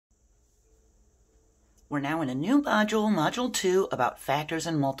We're now in a new module, Module 2, about factors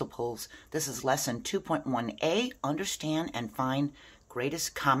and multiples. This is Lesson 2.1a, Understand and Find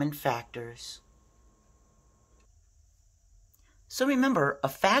Greatest Common Factors. So remember, a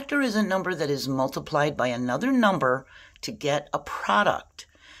factor is a number that is multiplied by another number to get a product.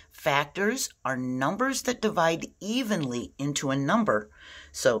 Factors are numbers that divide evenly into a number.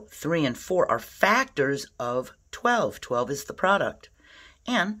 So 3 and 4 are factors of 12. 12 is the product.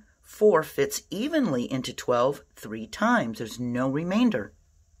 And 4 fits evenly into 12 3 times. There's no remainder.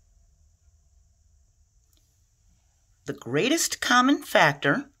 The greatest common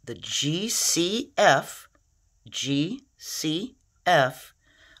factor, the GCF,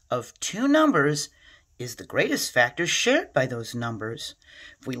 of two numbers is the greatest factor shared by those numbers.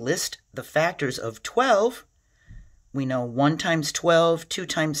 If we list the factors of 12, we know 1 times 12, 2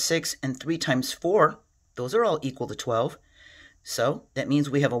 times 6, and 3 times 4. Those are all equal to 12. So that means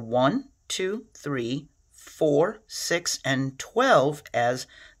we have a 1, 2, 3, 4, 6, and 12 as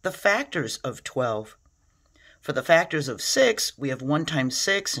the factors of 12. For the factors of 6, we have 1 times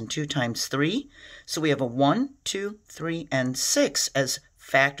 6 and 2 times 3. So we have a 1, 2, 3, and 6 as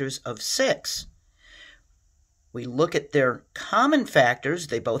factors of 6. We look at their common factors.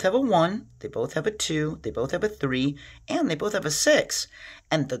 They both have a 1, they both have a 2, they both have a 3, and they both have a 6.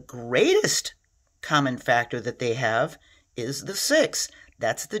 And the greatest common factor that they have is the 6.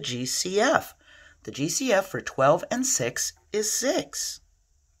 That's the GCF. The GCF for 12 and 6 is 6.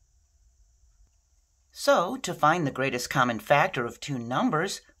 So, to find the greatest common factor of two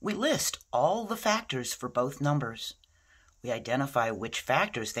numbers, we list all the factors for both numbers. We identify which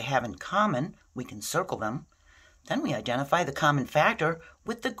factors they have in common. We can circle them. Then we identify the common factor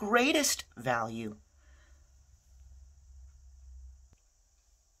with the greatest value.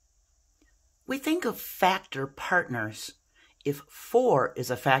 We think of factor partners. If 4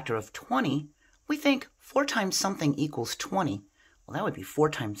 is a factor of 20, we think 4 times something equals 20. Well, that would be 4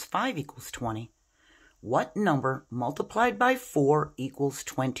 times 5 equals 20. What number multiplied by 4 equals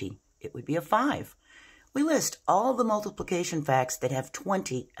 20? It would be a 5. We list all the multiplication facts that have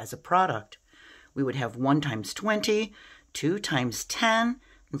 20 as a product. We would have 1 times 20, 2 times 10,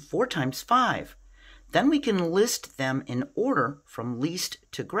 and 4 times 5. Then we can list them in order from least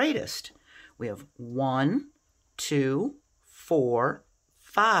to greatest. We have 1, 2, 4,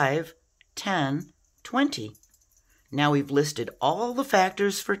 5, 10, 20. Now we've listed all the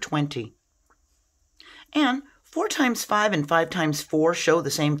factors for 20. And 4 times 5 and 5 times 4 show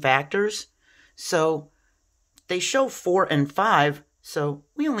the same factors. So they show 4 and 5, so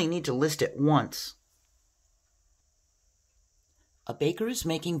we only need to list it once. A baker is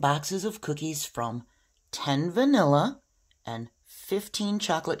making boxes of cookies from 10 vanilla and 15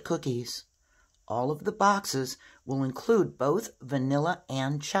 chocolate cookies. All of the boxes will include both vanilla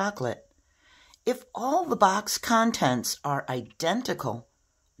and chocolate. If all the box contents are identical,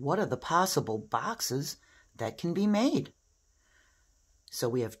 what are the possible boxes that can be made? So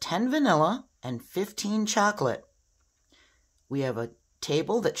we have 10 vanilla and 15 chocolate. We have a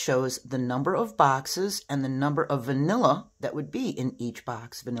table that shows the number of boxes and the number of vanilla that would be in each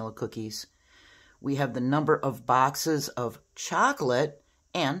box, vanilla cookies. We have the number of boxes of chocolate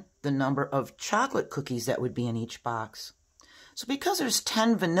and the number of chocolate cookies that would be in each box. So because there's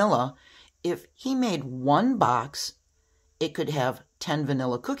 10 vanilla, if he made one box, it could have 10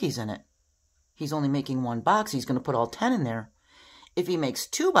 vanilla cookies in it. He's only making one box. He's going to put all 10 in there. If he makes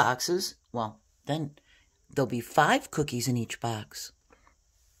 2 boxes, well, then there'll be 5 cookies in each box.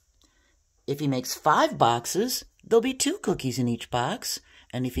 If he makes 5 boxes, there'll be 2 cookies in each box.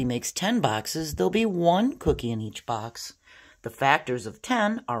 And if he makes 10 boxes, there'll be 1 cookie in each box. The factors of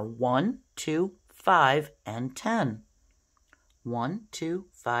 10 are 1, 2, 5, and 10. 1, 2,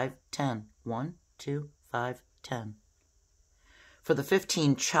 5, 10. 1, 2, 5, 10. For the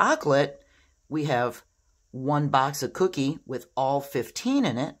 15 chocolate, we have 1 box of cookie with all 15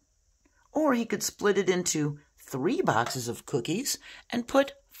 in it. Or he could split it into 3 boxes of cookies and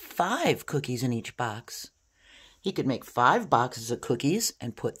put 5 cookies in each box. He could make 5 boxes of cookies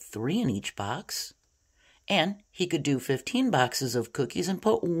and put 3 in each box. And he could do 15 boxes of cookies and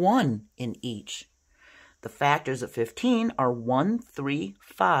put 1 in each. The factors of 15 are 1, 3,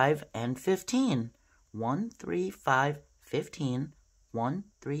 5, and 15. 1, 3, 5, 15. 1,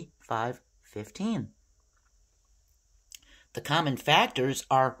 3, 5, 15. The common factors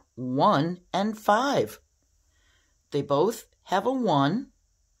are 1 and 5. They both have a 1,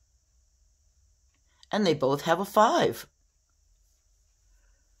 and they both have a 5.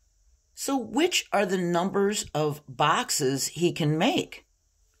 So which are the numbers of boxes he can make?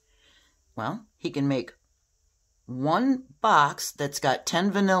 Well, he can make one box that's got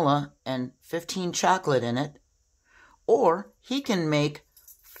 10 vanilla and 15 chocolate in it, or he can make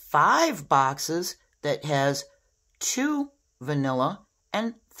 5 boxes that has 2 vanilla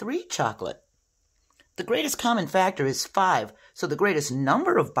and 3 chocolate. The greatest common factor is 5, so the greatest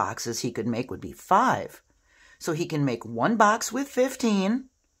number of boxes he could make would be 5. So he can make one box with 15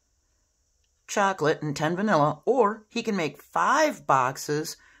 chocolate and 10 vanilla, or he can make 5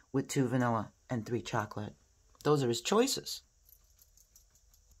 boxes with 2 vanilla and 3 chocolate. Those are his choices.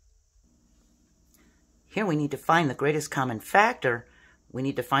 Here we need to find the greatest common factor. We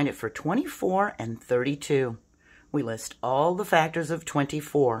need to find it for 24 and 32. We list all the factors of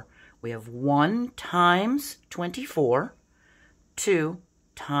 24. We have 1 times 24, 2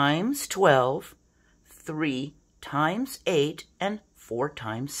 times 12, 3 times 8, and 4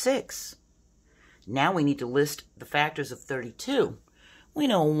 times 6. Now we need to list the factors of 32. We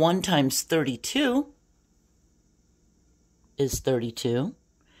know 1 times 32 is 32,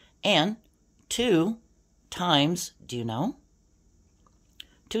 and 2 times, do you know?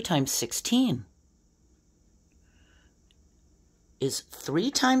 2 times 16. Is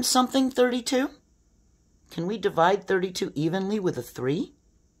 3 times something 32? Can we divide 32 evenly with a 3?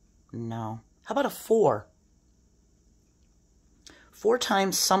 No. How about a 4? 4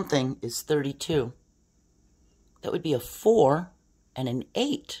 times something is 32. That would be a 4 and an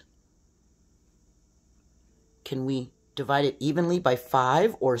 8. Can we divide it evenly by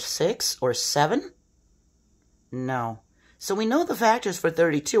 5 or 6 or 7? No. So we know the factors for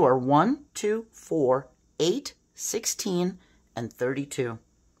 32 are 1, 2, 4, 8, 16, and 32.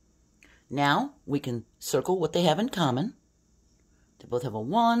 Now we can circle what they have in common. They both have a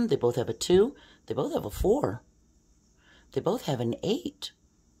 1, they both have a 2, they both have a 4. They both have an 8.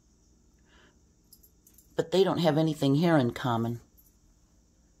 But they don't have anything here in common.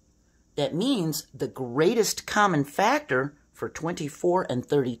 That means the greatest common factor for 24 and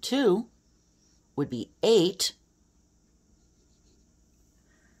 32 would be 8.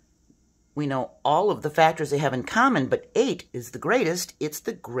 We know all of the factors they have in common, but 8 is the greatest. It's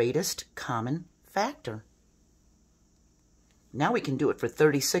the greatest common factor. Now we can do it for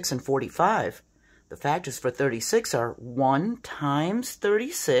 36 and 45. The factors for 36 are 1 times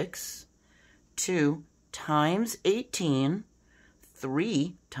 36, 2 times 18,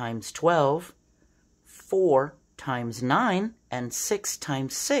 3 times 12, 4 times 9, and 6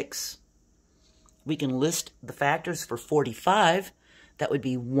 times 6. We can list the factors for 45. That would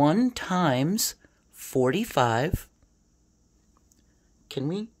be 1 times 45. Can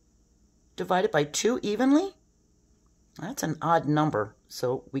we divide it by 2 evenly? That's an odd number,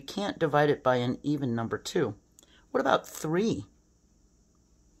 so we can't divide it by an even number 2. What about 3?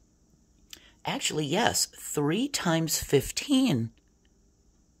 Actually, yes, 3 times 15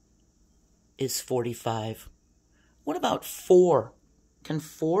 is 45. What about 4? Can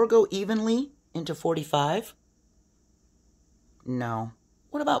 4 go evenly into 45? No.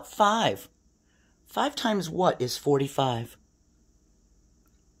 What about 5? 5 times what is 45?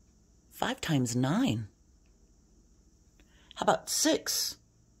 5 times 9. How about 6?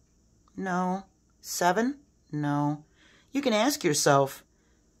 No. 7? No. You can ask yourself,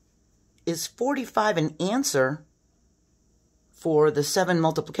 is 45 an answer for the 7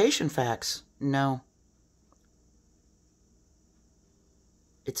 multiplication facts? No.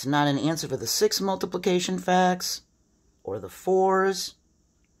 It's not an answer for the 6 multiplication facts or the 4s.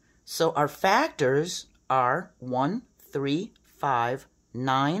 So our factors are 1, 3, 5,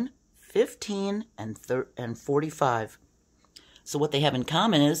 9, 15, and 45. So what they have in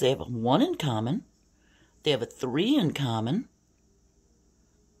common is they have a 1 in common, they have a 3 in common,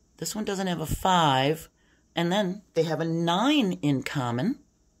 this one doesn't have a 5, and then they have a 9 in common.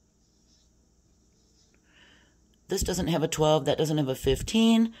 This doesn't have a 12, that doesn't have a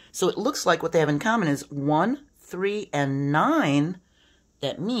 15, so it looks like what they have in common is 1, 3, and 9.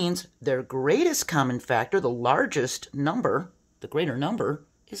 That means their greatest common factor, the largest number, the greater number,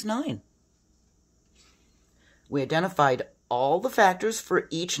 is 9. We identified all the factors for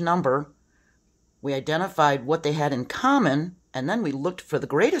each number. We identified what they had in common, and then we looked for the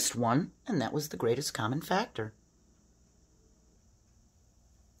greatest one, and that was the greatest common factor.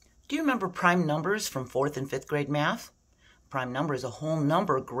 Do you remember prime numbers from 4th and 5th grade math? Prime number is a whole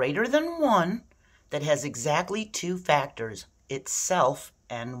number greater than 1 that has exactly 2 factors, itself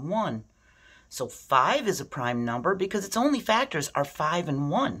and 1. So 5 is a prime number because its only factors are 5 and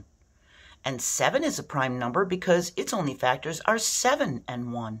 1. And 7 is a prime number because its only factors are 7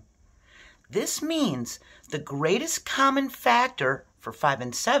 and 1. This means the greatest common factor for 5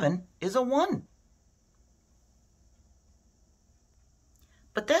 and 7 is a 1.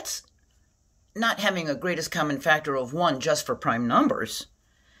 But that's not having a greatest common factor of 1 just for prime numbers.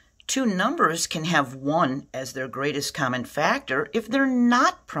 Two numbers can have 1 as their greatest common factor if they're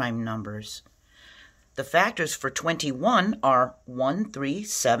not prime numbers. The factors for 21 are 1, 3,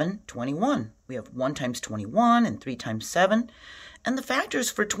 7, 21. We have 1 times 21 and 3 times 7. And the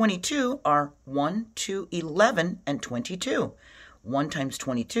factors for 22 are 1, 2, 11, and 22. 1 times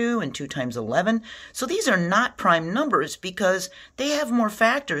 22 and 2 times 11. So these are not prime numbers because they have more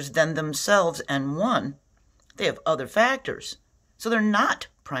factors than themselves and 1. They have other factors. So they're not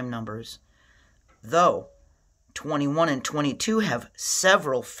prime numbers. Though 21 and 22 have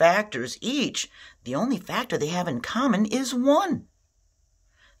several factors each, the only factor they have in common is 1.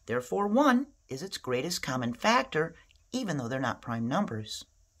 Therefore, 1 is its greatest common factor, even though they're not prime numbers.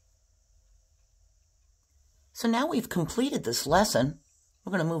 So now we've completed this lesson.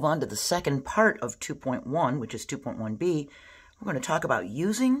 We're going to move on to the second part of 2.1, which is 2.1b. We're going to talk about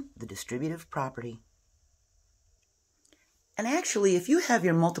using the distributive property. And actually, if you have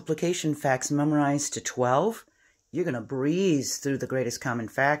your multiplication facts memorized to 12, you're going to breeze through the greatest common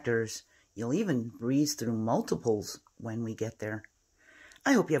factors. You'll even breeze through multiples when we get there.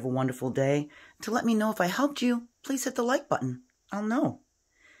 I hope you have a wonderful day. To let me know if I helped you, please hit the like button. I'll know.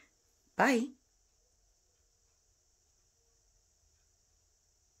 Bye.